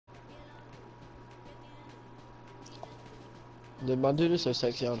Dude, my dude is so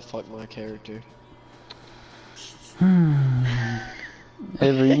sexy, I would fuck my character.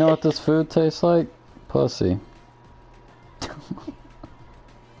 Avery, you know what this food tastes like? Pussy.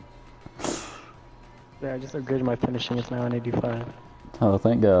 Yeah, I just upgraded my finishing. It's now an 85. Oh,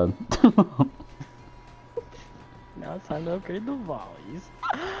 thank God. Now it's time to upgrade the volleys.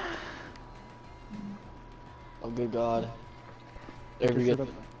 Oh, good God. There we go.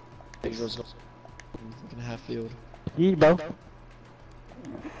 Goes fucking half field. Yeet, bro.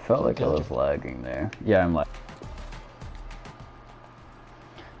 Felt like I was lagging there. Yeah, I'm like.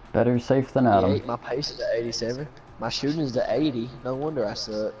 Better safe than Adam. My pace is at 87. My shooting is at 80. No wonder I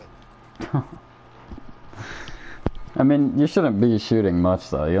suck. I mean, you shouldn't be shooting much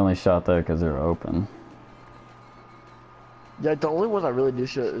though. You only shot there because they're open. Yeah, the only ones I really do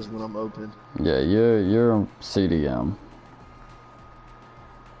shoot is when I'm open. Yeah, you're CDM.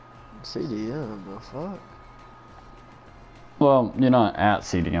 CDM, the fuck? Well, you're not at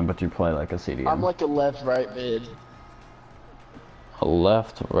CDM, but you play like a CDM. I'm like a left, right, mid. A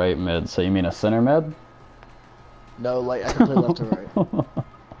left, right, mid. So you mean a center mid? No, like I can play left or right.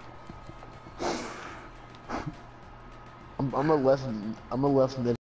 I'm a left mid.